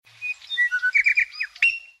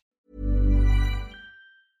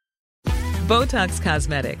Botox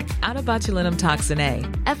Cosmetic, out of botulinum toxin A,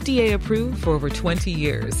 FDA approved for over 20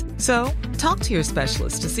 years. So, talk to your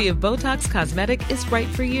specialist to see if Botox Cosmetic is right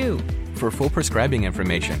for you. For full prescribing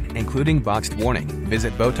information, including boxed warning,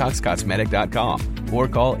 visit BotoxCosmetic.com or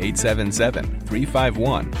call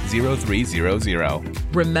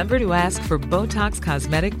 877-351-0300. Remember to ask for Botox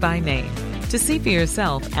Cosmetic by name. To see for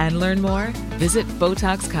yourself and learn more, visit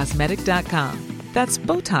BotoxCosmetic.com. That's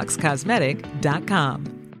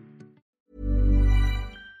BotoxCosmetic.com.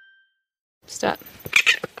 Start.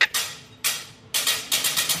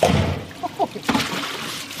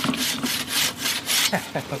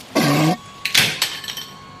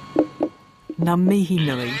 Ngā mihi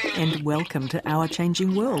nui and welcome to Our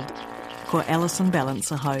Changing World. Ko Alison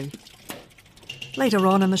Balance aho. Later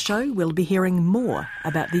on in the show, we'll be hearing more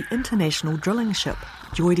about the international drilling ship,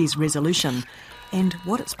 Joides Resolution, and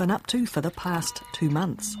what it's been up to for the past 2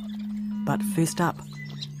 months. But first up,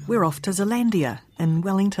 we're off to Zealandia in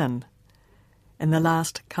Wellington. In the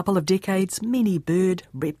last couple of decades, many bird,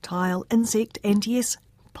 reptile, insect and, yes,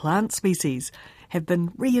 plant species have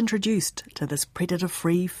been reintroduced to this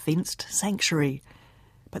predator-free fenced sanctuary.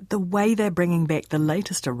 But the way they're bringing back the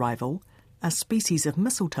latest arrival, a species of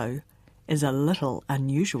mistletoe, is a little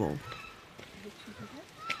unusual.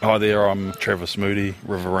 Hi there, I'm Travis Moody,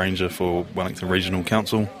 River Ranger for Wellington Regional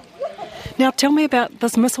Council. Now tell me about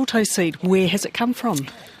this mistletoe seed. Where has it come from?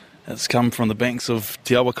 It's come from the banks of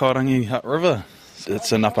Te Hikurangi Hutt River.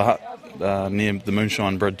 It's in Upper Hutt, near the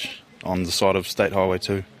Moonshine Bridge on the side of State Highway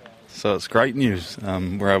 2. So it's great news.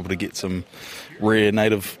 We're able to get some rare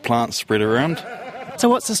native plants spread around. So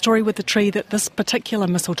what's the story with the tree that this particular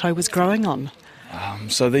mistletoe was growing on?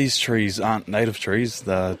 So these trees aren't native trees,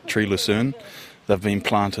 they're tree lucerne. They've been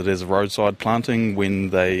planted as a roadside planting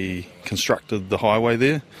when they constructed the highway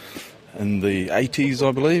there in the 80s,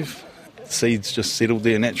 I believe. Seeds just settled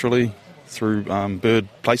there naturally through bird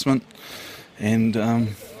placement and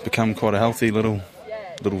become quite a healthy little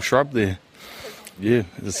shrub there. Yeah,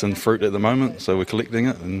 it's in fruit at the moment, so we're collecting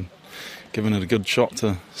it and giving it a good shot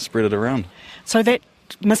to spread it around. So that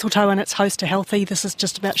mistletoe and its host are healthy, this is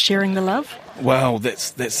just about sharing the love? Well,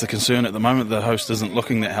 that's the concern at the moment. The host isn't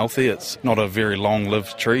looking that healthy. It's not a very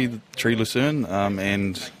long-lived tree lucerne,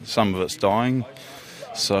 and some of it's dying.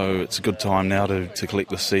 So it's a good time now to collect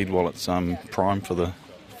the seed while it's prime for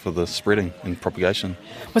the spreading and propagation.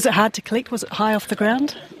 Was it hard to collect? Was it high off the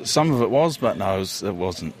ground? Some of it was, but no, it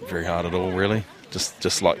wasn't very hard at all, really.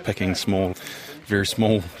 Just like picking very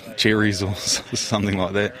small cherries or something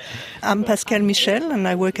like that. I'm Pascal Michel and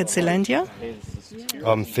I work at Zealandia.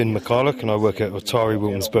 I'm Finn McCulloch and I work at Otari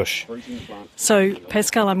Wilton's Bush. So,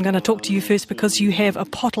 Pascal, I'm going to talk to you first because you have a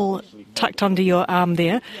pottle tucked under your arm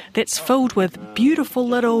there that's filled with beautiful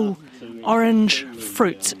little orange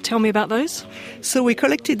fruits. Tell me about those. So we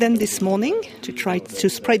collected them this morning to try to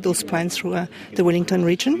spread those plants through the Wellington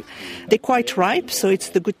region. They're quite ripe, so it's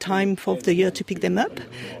the good time of the year to pick them up.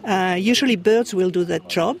 Usually birds will do that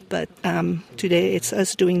job, but today it's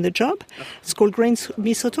us doing the job. It's called green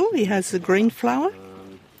mistletoe. It has a green flower.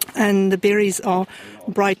 And the berries are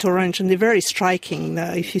bright orange and they're very striking.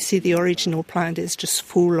 If you see the original plant, it's just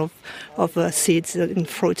full of seeds and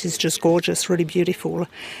fruit is just gorgeous, really beautiful.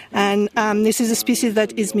 And this is a species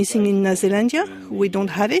that is missing in Zealandia. We don't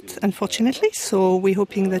have it, unfortunately, so we're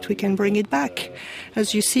hoping that we can bring it back.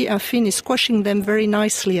 As you see, our Finn is squashing them very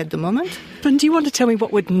nicely at the moment. And do you want to tell me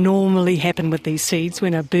what would normally happen with these seeds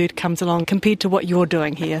when a bird comes along compared to what you're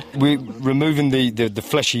doing here? We're removing the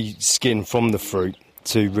fleshy skin from the fruit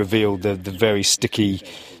to reveal the very sticky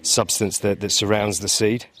substance that surrounds the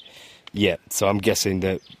seed. Yeah, so I'm guessing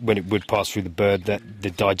that when it would pass through the bird, that the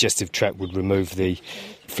digestive tract would remove the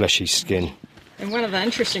fleshy skin. And one of the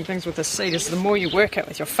interesting things with this seed is the more you work it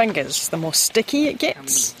with your fingers, the more sticky it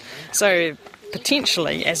gets. So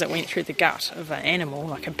potentially, as it went through the gut of an animal,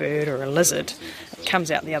 like a bird or a lizard, it comes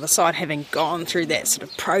out the other side having gone through that sort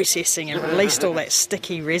of processing and released all that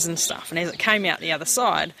sticky resin stuff. And as it came out the other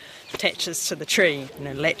side, attaches to the tree and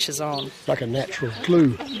it latches on. Like a natural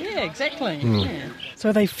glue. Yeah, exactly. Yeah.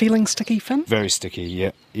 So are they feeling sticky, Finn? Very sticky,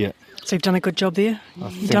 yeah. So you've done a good job there?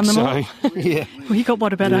 You've done them so. all? Yeah. Well, you got,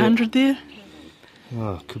 what, about 100 there?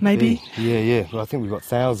 Oh, could maybe? Be. Yeah. Well, I think we've got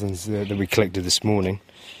thousands that we collected this morning.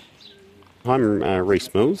 I'm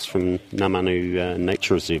Rhys Mills from Namanu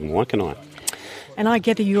Nature Reserve in Waikanae. And I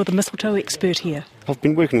gather you're the mistletoe expert here. I've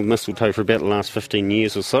been working with mistletoe for about the last 15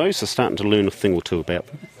 years or so starting to learn a thing or two about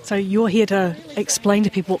them. So you're here to explain to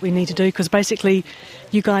people what we need to do, because basically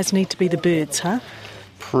you guys need to be the birds, huh?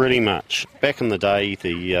 Pretty much. Back in the day,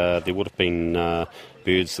 there would have been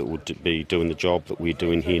birds that would be doing the job that we're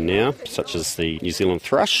doing here now, such as the New Zealand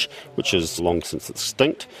thrush, which is long since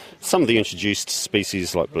extinct. Some of the introduced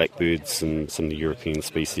species like blackbirds and some of the European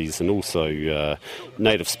species, and also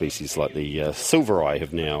native species like the silvereye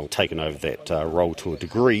have now taken over that role to a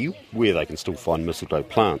degree where they can still find mistletoe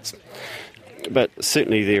plants. But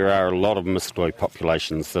certainly there are a lot of mistletoe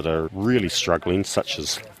populations that are really struggling, such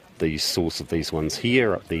as the source of these ones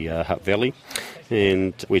here up the Hutt Valley,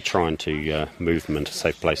 and we're trying to move them into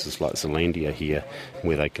safe places like Zealandia here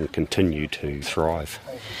where they can continue to thrive.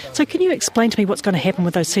 So can you explain to me what's going to happen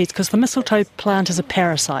with those seeds? Because the mistletoe plant is a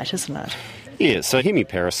parasite, isn't it? Yeah, so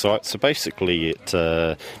hemiparasite, so basically it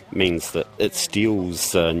means that it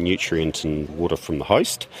steals nutrient and water from the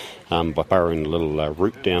host by burrowing a little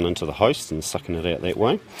root down into the host and sucking it out that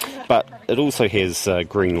way. But it also has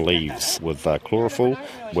green leaves with chlorophyll,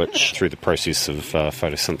 which through the process of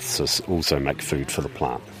photosynthesis also make food for the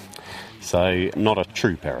plant. So not a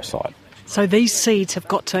true parasite. So these seeds have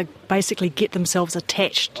got to basically get themselves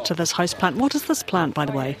attached to this host plant. What is this plant, by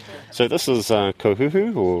the way? So this is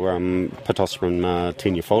kohuhu, or Pittosporum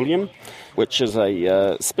tenuifolium, which is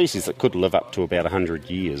a species that could live up to about 100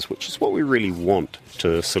 years, which is what we really want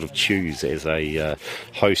to sort of choose as a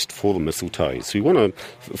host for the mistletoes. We want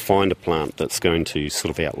to find a plant that's going to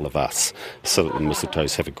sort of outlive us so that the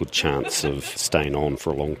mistletoes have a good chance of staying on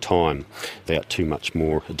for a long time without too much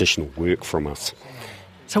more additional work from us.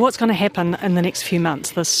 So what's going to happen in the next few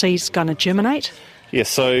months? The seed's going to germinate? Yeah,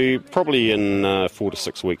 so probably in 4 to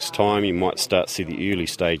 6 weeks' time you might start to see the early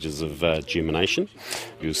stages of germination.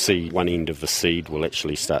 You'll see one end of the seed will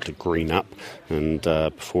actually start to green up, and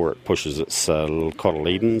before it pushes its little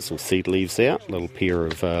cotyledons or seed leaves out, a little pair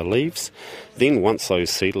of leaves. Then once those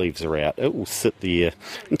seed leaves are out, it will sit there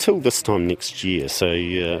until this time next year. So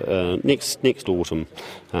next autumn,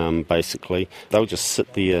 basically, they'll just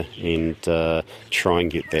sit there and try and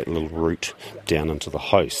get that little root down into the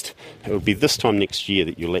host. It will be this time next year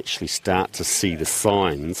that you'll actually start to see the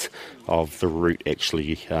signs of the root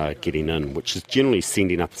actually getting in, which is generally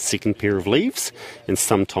sending up a second pair of leaves and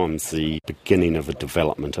sometimes the beginning of a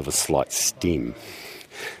development of a slight stem.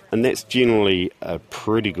 And that's generally a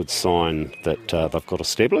pretty good sign that they've got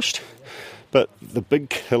established. But the big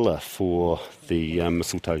killer for the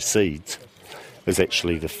mistletoe seeds is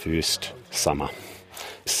actually the first summer.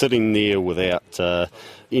 Sitting there without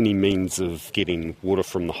any means of getting water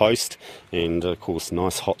from the host, and of course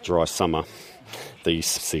nice hot dry summer, these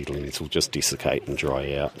seedlings will just desiccate and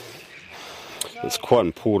dry out. It's quite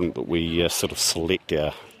important that we sort of select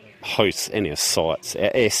our hosts and our sites,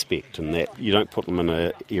 our aspect, and that you don't put them in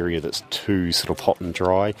an area that's too sort of hot and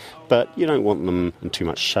dry, but you don't want them in too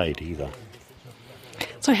much shade either.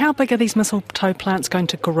 So how big are these mistletoe plants going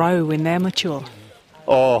to grow when they're mature?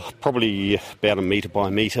 Oh, probably about 1 metre by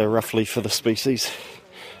 1 metre roughly for the species.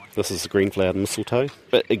 This is the green-flowered mistletoe.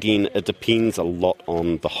 But again, it depends a lot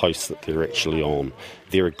on the host that they're actually on.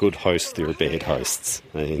 They're a good host, they're a bad hosts.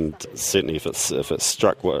 And certainly if it's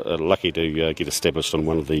struck lucky to get established on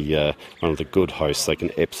one of the good hosts, they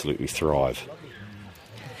can absolutely thrive.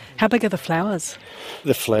 How big are the flowers?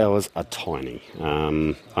 The flowers are tiny,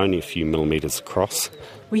 only a few millimetres across.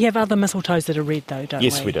 We have other mistletoes that are red though, don't we?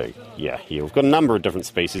 Yes, we do. Yeah, we've got a number of different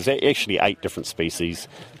species, actually 8 different species.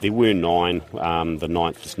 There were 9, the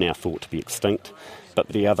 9th is now thought to be extinct, but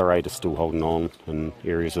the other 8 are still holding on in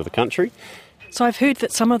areas of the country. So I've heard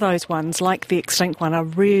that some of those ones, like the extinct one, are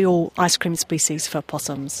real ice cream species for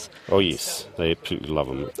possums. Oh yes, they absolutely love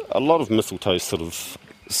them. A lot of mistletoes sort of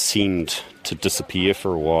seemed to disappear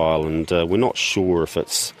for a while, and we're not sure if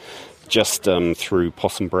it's just through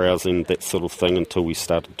possum browsing, that sort of thing, until we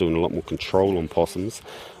started doing a lot more control on possums,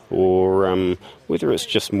 or whether it's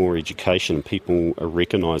just more education. People are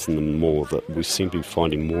recognising them more, that we seem to be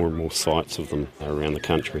finding more and more sites of them around the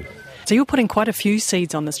country. So you're putting quite a few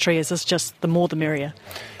seeds on this tree. Is this just the more the merrier?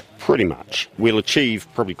 Pretty much. We'll achieve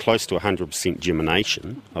probably close to 100%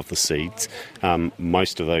 germination of the seeds.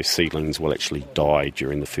 Most of those seedlings will actually die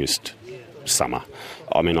during the first summer.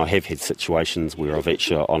 I mean, I have had situations where I've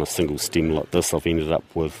actually, on a single stem like this, I've ended up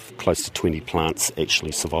with close to 20 plants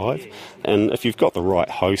actually survive. And if you've got the right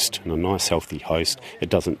host and a nice healthy host, it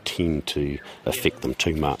doesn't tend to affect them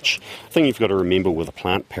too much. The thing you've got to remember with a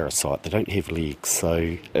plant parasite, they don't have legs,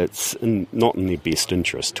 so it's not in their best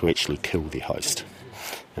interest to actually kill their host,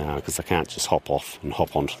 because they can't just hop off and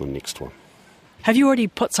hop onto the next one. Have you already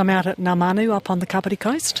put some out at Ngā up on the Kapiti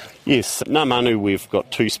coast? Yes, at Ngā we've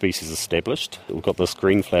got 2 species established. We've got this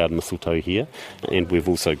green-flowered mistletoe here, and we've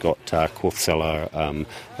also got Corthella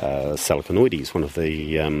saliconoides, one of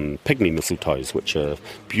the pygmy mistletoes, which are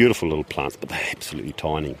beautiful little plants, but they're absolutely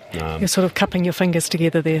tiny. You're sort of cupping your fingers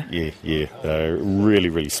together there. Yeah. They're really,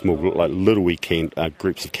 really small, look like little wee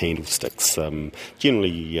groups of candlesticks,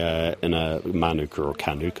 generally in a manuka or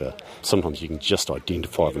kanuka. Sometimes you can just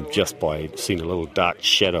identify them just by seeing a little dark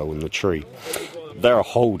shadow in the tree. They're a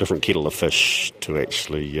whole different kettle of fish to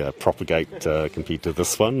actually propagate compared to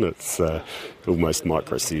this one. It's almost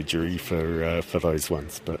microsurgery for those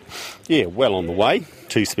ones. But yeah, well on the way.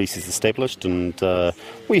 2 species established, and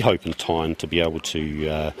we hope in time to be able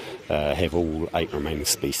to have all 8 remaining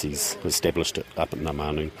species established up at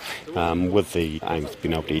Ngā with the aim of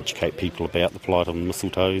being able to educate people about the plight of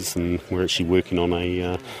mistletoes, and we're actually working on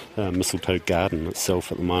a mistletoe garden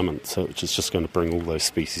itself at the moment, so which is just going to bring all those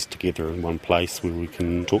species together in one place where we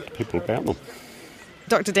can talk to people about them.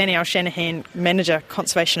 Dr. Danielle Shanahan, Manager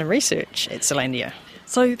Conservation and Research at Zealandia.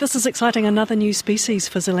 So this is exciting, another new species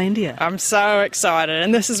for Zealandia. I'm so excited,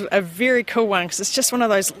 and this is a very cool one because it's just one of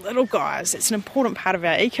those little guys. It's an important part of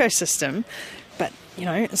our ecosystem, but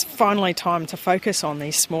it's finally time to focus on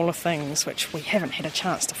these smaller things which we haven't had a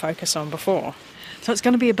chance to focus on before. So it's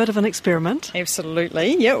going to be a bit of an experiment.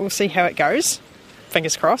 Absolutely, yeah, we'll see how it goes.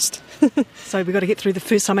 Fingers crossed. So we've got to get through the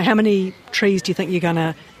first summer. How many trees do you think you're going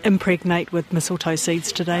to impregnate with mistletoe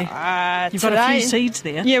seeds today? You've got a few seeds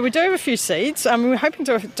there. Yeah, we do have a few seeds. We're hoping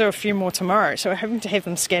to do a few more tomorrow, so we're hoping to have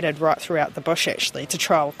them scattered right throughout the bush, actually, to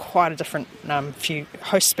trial quite a different few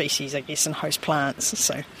host species, I guess, and host plants.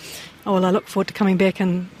 So. Oh, well, I look forward to coming back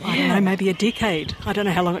in, I don't know, maybe a decade. I don't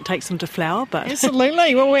know how long it takes them to flower, but...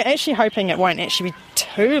 Absolutely. Well, we're actually hoping it won't actually be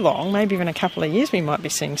too long. Maybe even a couple of years we might be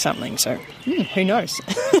seeing something, so who knows?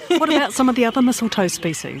 What about some of the other mistletoe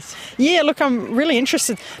species? Yeah, look, I'm really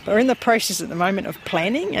interested. We're in the process at the moment of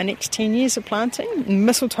planning our next 10 years of planting.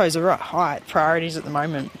 Mistletoes are high priorities at the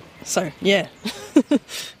moment, so yeah.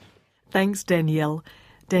 Thanks, Danielle.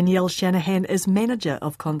 Danielle Shanahan is Manager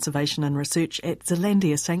of Conservation and Research at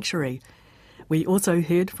Zealandia Sanctuary. We also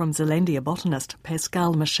heard from Zealandia botanist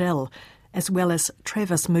Pascal Michel, as well as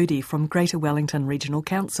Travis Moody from Greater Wellington Regional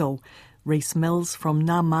Council, Rhys Mills from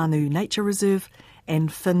Ngā Nature Reserve,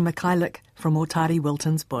 and Finn McKillock from Otari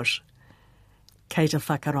Wilton's Bush. Kei te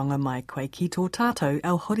whakaronga mai koe ki tō tātou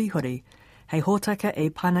au horihori, hei hōtaka e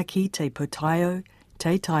pana ki te pūtaio,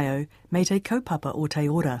 te taio, me te kaupapa o te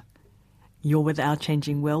ora. You're with Our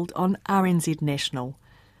Changing World on RNZ National.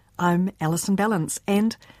 I'm Alison Balance,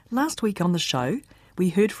 and last week on the show we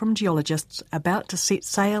heard from geologists about to set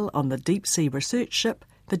sail on the deep-sea research ship,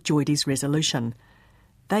 the Joides Resolution.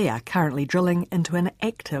 They are currently drilling into an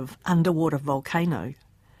active underwater volcano.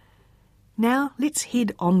 Now let's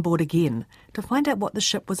head on board again to find out what the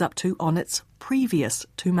ship was up to on its previous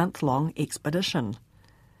 2-month-long expedition.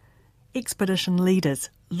 Expedition leaders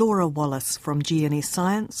Laura Wallace from GNS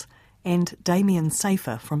Science and Damien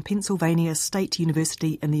Safer from Pennsylvania State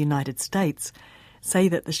University in the United States say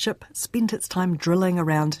that the ship spent its time drilling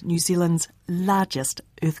around New Zealand's largest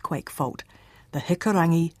earthquake fault, the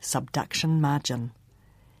Hikurangi subduction margin.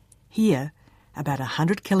 Here, about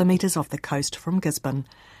 100 kilometres off the coast from Gisborne,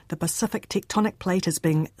 the Pacific tectonic plate is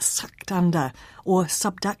being sucked under or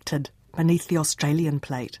subducted beneath the Australian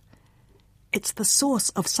plate. It's the source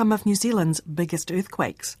of some of New Zealand's biggest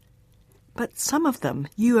earthquakes. But some of them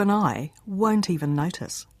you and I won't even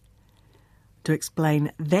notice. To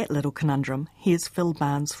explain that little conundrum, here's Phil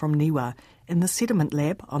Barnes from Niwa in the Sediment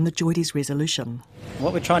Lab on the Joides Resolution.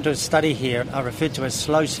 What we're trying to study here are referred to as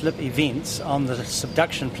slow slip events on the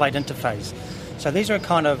subduction plate interface. So these are a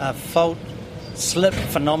kind of fault slip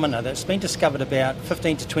phenomena that's been discovered about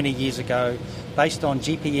 15 to 20 years ago based on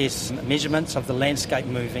GPS measurements of the landscape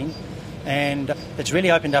moving. And it's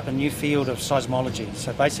really opened up a new field of seismology.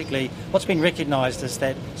 So basically what's been recognised is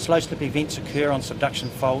that slow slip events occur on subduction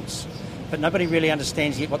faults, but nobody really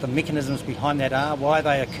understands yet what the mechanisms behind that are, why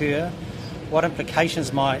they occur, what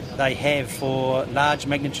implications might they have for large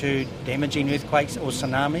magnitude damaging earthquakes or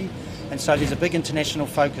tsunami. And so there's a big international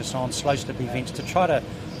focus on slow slip events to try to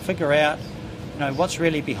figure out what's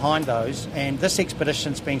really behind those. And this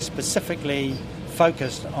expedition's been specifically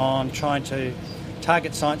focused on trying to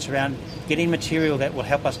target science around getting material that will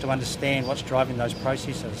help us to understand what's driving those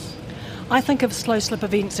processes. I think of slow slip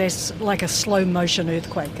events as like a slow motion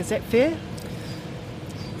earthquake. Is that fair?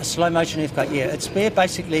 A slow motion earthquake, yeah. It's where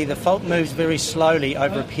basically the fault moves very slowly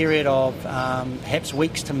over a period of perhaps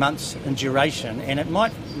weeks to months in duration, and it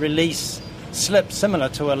might release slip similar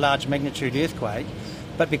to a large magnitude earthquake,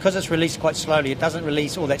 But because it's released quite slowly, it doesn't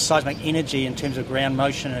release all that seismic energy in terms of ground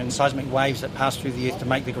motion and seismic waves that pass through the earth to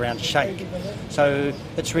make the ground shake. So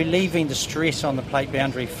it's relieving the stress on the plate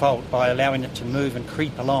boundary fault by allowing it to move and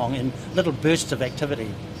creep along in little bursts of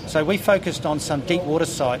activity. So we focused on some deep water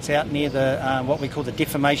sites out near the what we call the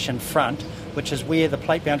deformation front, which is where the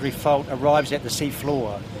plate boundary fault arrives at the sea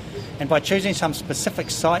floor. And by choosing some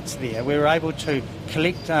specific sites there, we were able to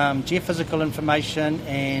collect geophysical information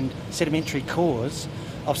and sedimentary cores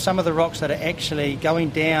of some of the rocks that are actually going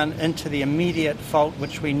down into the immediate fault,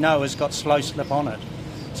 which we know has got slow slip on it.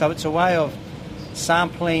 So it's a way of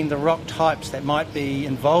sampling the rock types that might be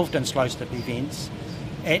involved in slow slip events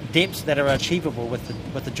at depths that are achievable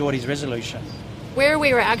with the Geordie's resolution. Where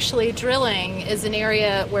we were actually drilling is an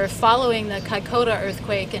area where, following the Kaikoura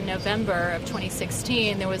earthquake in November of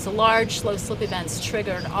 2016, there was a large slow slip events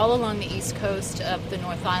triggered all along the east coast of the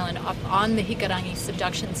North Island up on the Hikurangi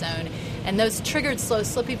subduction zone. And those triggered slow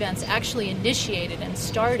slip events actually initiated and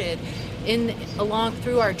started along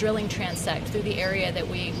through our drilling transect, through the area that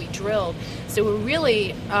we drilled. So we're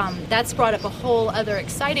really, that's brought up a whole other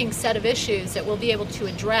exciting set of issues that we'll be able to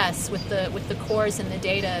address with the cores and the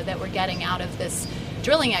data that we're getting out of this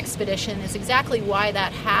drilling expedition, is exactly why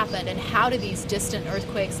that happened and how do these distant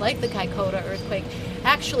earthquakes like the Kaikoura earthquake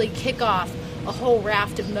actually kick off a whole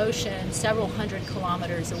raft of motion several hundred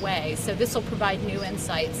kilometers away. So this will provide new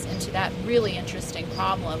insights into that really interesting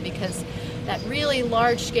problem, because that really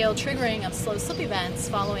large-scale triggering of slow slip events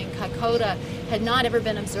following Kaikoura had not ever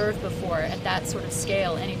been observed before at that sort of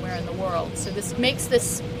scale anywhere in the world. So this makes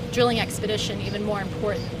this drilling expedition even more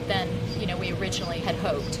important than we originally had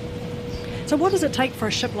hoped. So what does it take for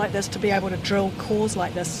a ship like this to be able to drill cores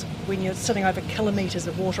like this when you're sitting over kilometres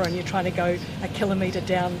of water and you're trying to go a kilometre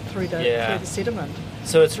down through the sediment?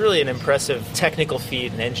 So it's really an impressive technical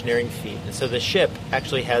feat and engineering feat. And so the ship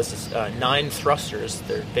actually has 9 thrusters.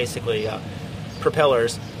 They're basically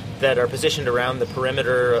propellers that are positioned around the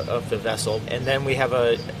perimeter of the vessel. And then we have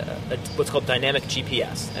a what's called dynamic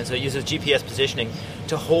GPS. And so it uses GPS positioning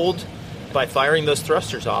to hold, by firing those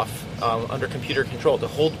thrusters off under computer control, to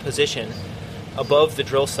hold position above the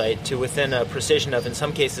drill site to within a precision of, in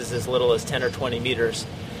some cases, as little as 10 or 20 meters.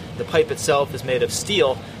 The pipe itself is made of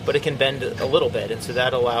steel, but it can bend a little bit, and so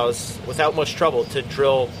that allows, without much trouble, to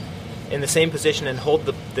drill in the same position and hold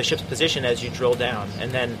the ship's position as you drill down.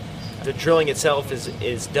 And then the drilling itself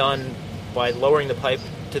is done by lowering the pipe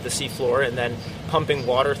to the seafloor and then pumping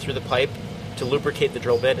water through the pipe to lubricate the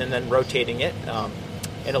drill bit and then rotating it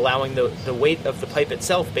and allowing the weight of the pipe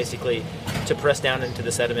itself basically to press down into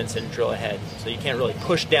the sediments and drill ahead. So you can't really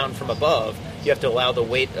push down from above. You have to allow the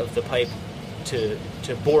weight of the pipe to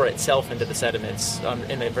bore itself into the sediments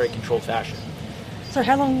in a very controlled fashion. So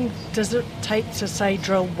how long does it take to, say,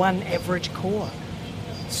 drill one average core?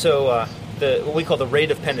 So what we call the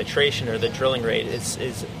rate of penetration, or the drilling rate,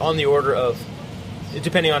 is on the order of,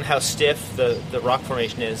 depending on how stiff the rock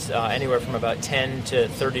formation is, anywhere from about 10 to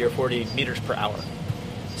 30 or 40 meters per hour.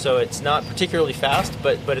 So it's not particularly fast,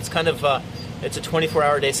 but it's kind of it's a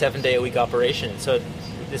 24-hour day, 7-day-a-week operation. So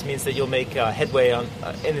this means that you'll make headway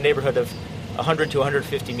in the neighborhood of 100 to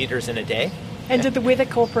 150 meters in a day. And did the weather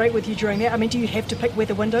cooperate with you during that? I mean, do you have to pick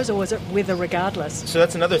weather windows, or is it weather regardless? So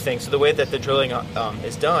that's another thing. So the way that the drilling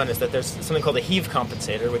is done is that there's something called a heave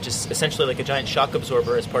compensator, which is essentially like a giant shock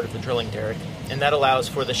absorber as part of the drilling derrick. And that allows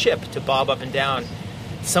for the ship to bob up and down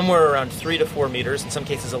somewhere around 3 to 4 meters, in some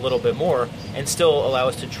cases a little bit more, and still allow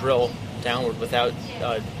us to drill downward without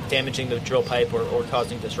damaging the drill pipe or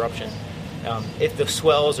causing disruption. If the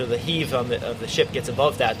swells or the heave of the ship gets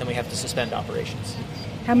above that, then we have to suspend operations.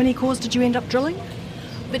 How many cores did you end up drilling?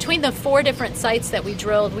 Between the 4 different sites that we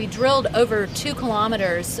drilled over 2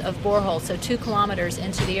 kilometers of borehole, so 2 kilometers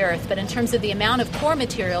into the earth. But in terms of the amount of core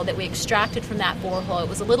material that we extracted from that borehole, it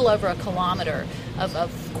was a little over 1 kilometer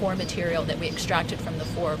of core material that we extracted from the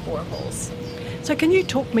 4 boreholes. So can you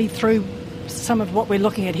talk me through some of what we're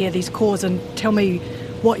looking at here, these cores, and tell me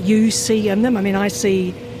what you see in them? I mean, I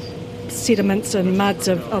see sediments and muds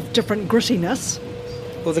of different grittiness.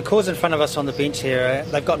 Well, the cores in front of us on the bench here,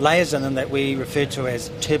 they've got layers in them that we refer to as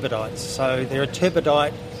turbidites. So they're a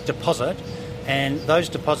turbidite deposit, and those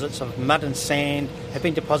deposits of mud and sand have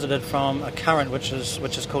been deposited from a current which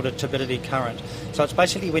is called a turbidity current. So it's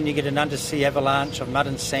basically when you get an undersea avalanche of mud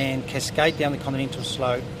and sand cascade down the continental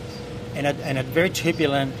slope, and a very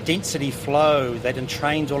turbulent density flow that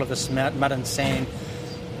entrains all of this mud and sand,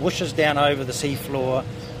 whooshes down over the seafloor.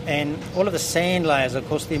 And all of the sand layers, of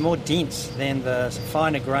course, they're more dense than the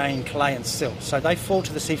finer grain clay and silt. So they fall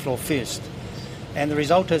to the seafloor first. And the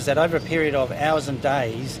result is that over a period of hours and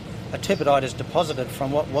days, a turbidite is deposited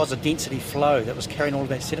from what was a density flow that was carrying all of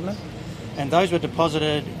that sediment. and those were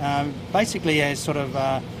deposited basically as sort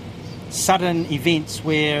of sudden events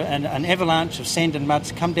where an avalanche of sand and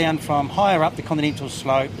mud's come down from higher up the continental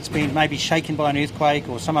slope. It's been maybe shaken by an earthquake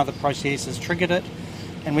or some other process has triggered it,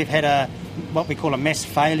 and we've had what we call a mass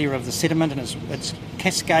failure of the sediment, and it's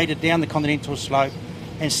cascaded down the continental slope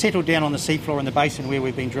and settled down on the seafloor in the basin where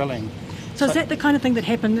we've been drilling. So is that the kind of thing that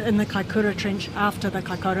happened in the Kaikoura Trench after the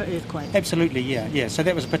Kaikoura earthquake? Absolutely, yeah. So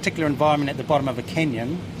that was a particular environment at the bottom of a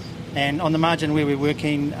canyon. And on the margin where we're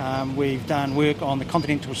working, we've done work on the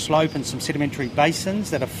continental slope and some sedimentary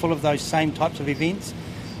basins that are full of those same types of events,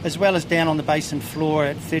 as well as down on the basin floor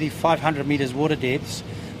at 3,500 metres water depths,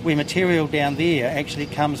 where material down there actually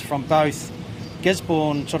comes from both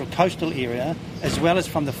Gisborne sort of coastal area, as well as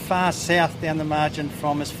from the far south down the margin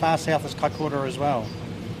from as far south as Kaikoura as well.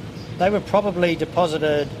 They were probably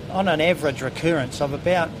deposited on an average recurrence of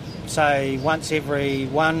about, say, once every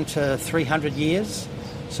 1 to 300 years.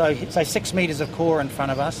 So, say 6 metres of core in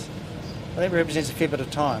front of us. That represents a fair bit of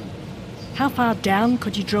time. How far down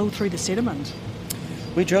could you drill through the sediment?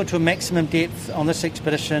 We drilled to a maximum depth on this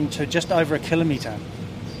expedition to just over 1 kilometre.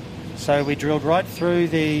 So we drilled right through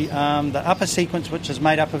the upper sequence, which is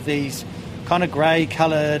made up of these kind of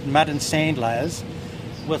grey-coloured mud and sand layers,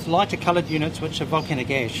 with lighter coloured units, which are volcanic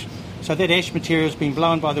ash. So that ash material has been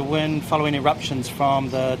blown by the wind following eruptions from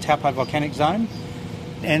the Taupo volcanic zone.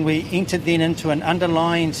 And we entered then into an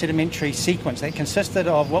underlying sedimentary sequence that consisted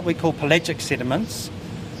of what we call pelagic sediments.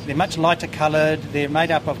 They're much lighter coloured, they're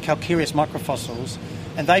made up of calcareous microfossils,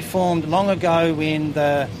 and they formed long ago when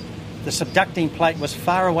the subducting plate was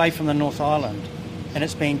far away from the North Island, and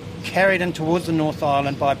it's been carried in towards the North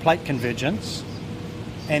Island by plate convergence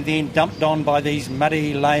and then dumped on by these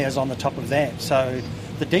muddy layers on the top of that. So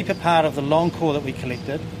the deeper part of the long core that we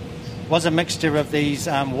collected was a mixture of these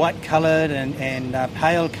white-coloured and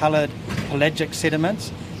pale-coloured pelagic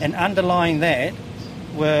sediments, and underlying that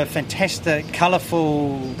were fantastic,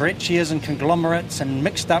 colourful breccias and conglomerates and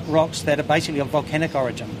mixed-up rocks that are basically of volcanic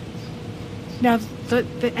origin. Now,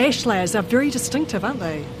 the ash layers are very distinctive, aren't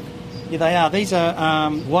they? Yeah, they are. These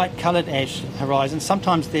are white-coloured ash horizons.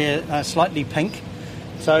 Sometimes they're slightly pink.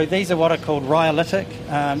 So these are what are called rhyolitic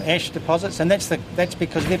ash deposits, and that's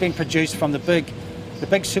because they've been produced from the big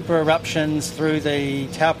super eruptions through the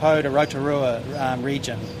Taupo to Rotorua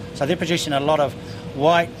region. So they're producing a lot of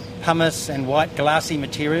white pumice and white glassy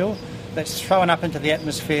material that's thrown up into the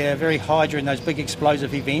atmosphere very high during those big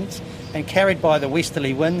explosive events and carried by the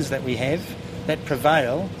westerly winds that we have that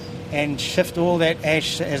prevail and shift all that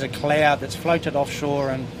ash as a cloud that's floated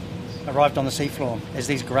offshore and arrived on the seafloor as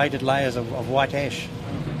these graded layers of white ash.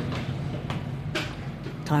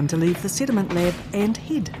 Time to leave the sediment lab and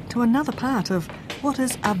head to another part of what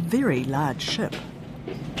is a very large ship.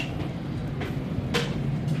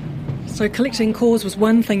 So collecting cores was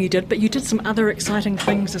one thing you did, but you did some other exciting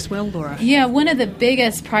things as well, Laura. Yeah, one of the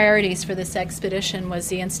biggest priorities for this expedition was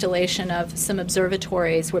the installation of some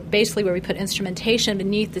observatories, where we put instrumentation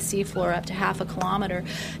beneath the seafloor up to 0.5 kilometre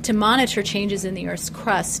to monitor changes in the Earth's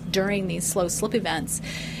crust during these slow slip events.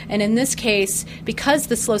 And in this case, because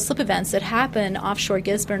the slow slip events that happen offshore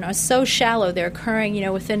Gisborne are so shallow, they're occurring,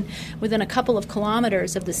 within a couple of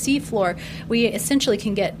kilometres of the seafloor, we essentially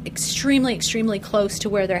can get extremely, extremely close to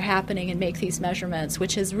where they're happening and make these measurements,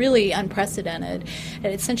 which is really unprecedented.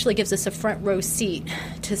 It essentially gives us a front row seat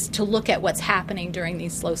to look at what's happening during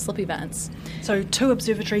these slow slip events. So 2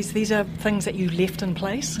 observatories, these are things that you left in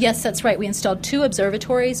place? Yes, that's right. We installed 2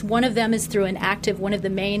 observatories. One of them is through one of the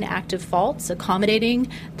main active faults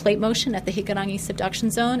accommodating plate motion at the Hikurangi subduction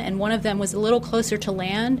zone, and one of them was a little closer to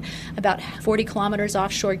land, about 40 kilometers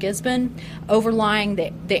offshore Gisborne, overlying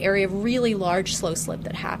the area of really large slow slip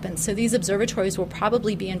that happens. So these observatories will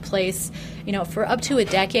probably be in place, for up to a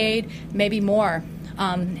decade, maybe more,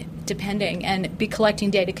 depending, and be collecting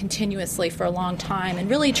data continuously for a long time and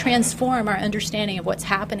really transform our understanding of what's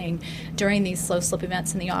happening during these slow slip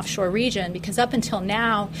events in the offshore region, because up until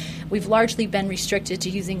now we've largely been restricted to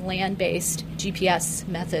using land-based GPS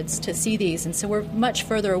methods to see these, and so we're much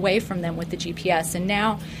further away from them with the GPS, and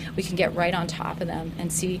now we can get right on top of them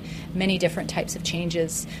and see many different types of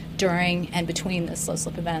changes during and between the slow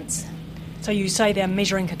slip events. So you say they're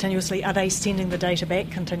measuring continuously. Are they sending the data back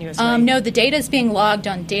continuously? No, the data is being logged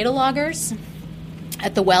on data loggers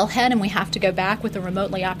at the wellhead, and we have to go back with a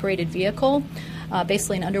remotely operated vehicle,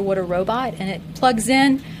 basically an underwater robot, and it plugs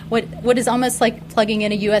in what is almost like plugging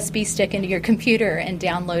in a USB stick into your computer and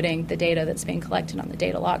downloading the data that's being collected on the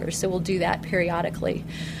data logger. So we'll do that periodically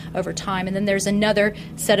over time. And then there's another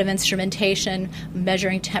set of instrumentation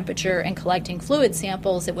measuring temperature and collecting fluid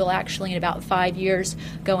samples that will actually in about 5 years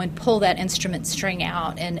go and pull that instrument string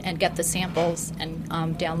out and get the samples and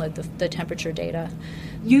download the temperature data.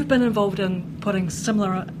 You've been involved in putting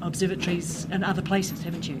similar observatories in other places,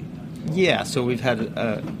 haven't you? Yeah, so we've had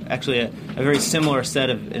actually a very similar set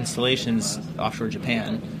of installations offshore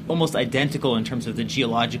Japan, almost identical in terms of the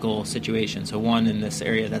geological situation. So one in this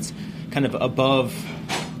area that's kind of above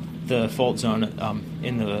the fault zone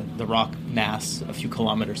in the rock mass a few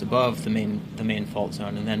kilometers above the main fault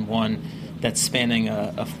zone, and then one that's spanning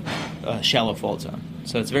a shallow fault zone.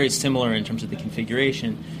 So it's very similar in terms of the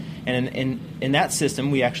configuration. And in that system,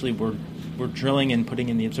 we actually were drilling and putting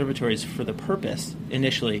in the observatories for the purpose,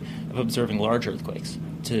 initially, of observing large earthquakes,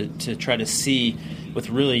 to try to see with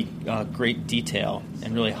really great detail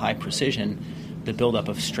and really high precision the buildup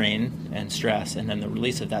of strain and stress, and then the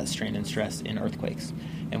release of that strain and stress in earthquakes.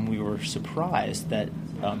 And we were surprised that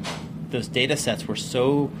those data sets were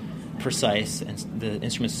so precise and the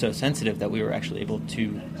instruments so sensitive that we were actually able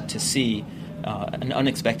to see an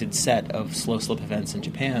unexpected set of slow slip events in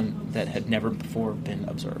Japan that had never before been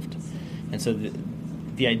observed. And so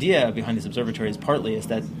the idea behind these observatories partly is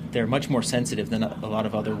that they're much more sensitive than a lot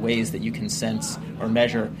of other ways that you can sense or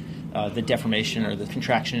measure the deformation or the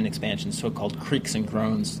contraction and expansion, so-called creaks and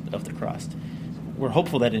groans of the crust. We're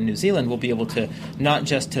hopeful that in New Zealand we'll be able to not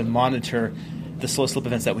just to monitor the slow slip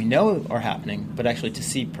events that we know are happening, but actually to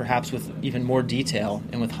see perhaps with even more detail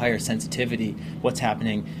and with higher sensitivity what's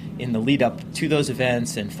happening in the lead up to those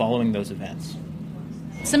events and following those events.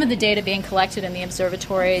 Some of the data being collected in the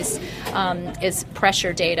observatories is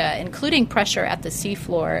pressure data, including pressure at the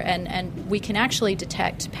seafloor, and we can actually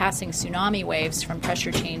detect passing tsunami waves from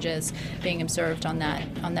pressure changes being observed on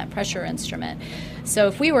that pressure instrument. So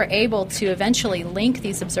if we were able to eventually link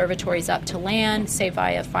these observatories up to land, say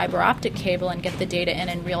via fiber optic cable, and get the data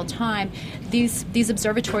in real time, these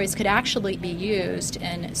observatories could actually be used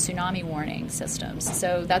in tsunami warning systems.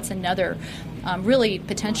 So that's another really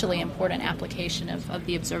potentially important application of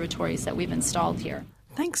the observatories that we've installed here.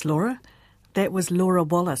 Thanks, Laura. That was Laura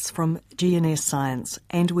Wallace from GNS Science,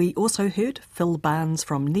 and we also heard Phil Barnes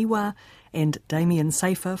from NIWA and Damien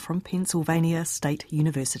Safer from Pennsylvania State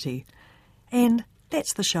University. And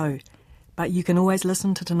that's the show. But you can always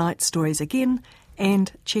listen to tonight's stories again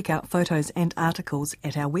and check out photos and articles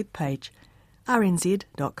at our webpage,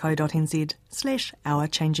 rnz.co.nz/Our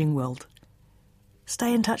Changing World.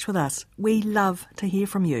 Stay in touch with us. We love to hear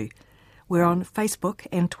from you. We're on Facebook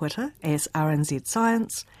and Twitter as RNZ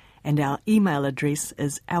Science, and our email address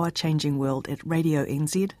is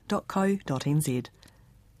ourchangingworld@radionz.co.nz.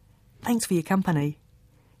 Thanks for your company.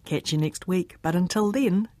 Catch you next week, but until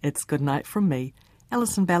then, it's good night from me,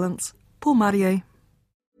 Alison Balance, Paul Mario.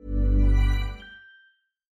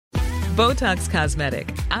 Botox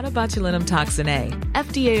Cosmetic, out of botulinum toxin A,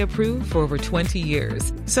 FDA approved for over 20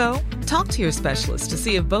 years. So, talk to your specialist to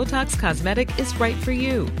see if Botox Cosmetic is right for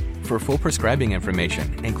you. For full prescribing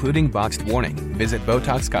information, including boxed warning, visit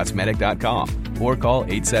BotoxCosmetic.com or call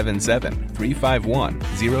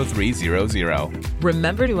 877-351-0300.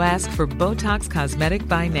 Remember to ask for Botox Cosmetic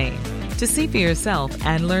by name. To see for yourself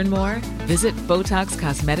and learn more, visit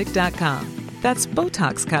BotoxCosmetic.com. That's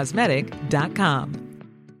BotoxCosmetic.com.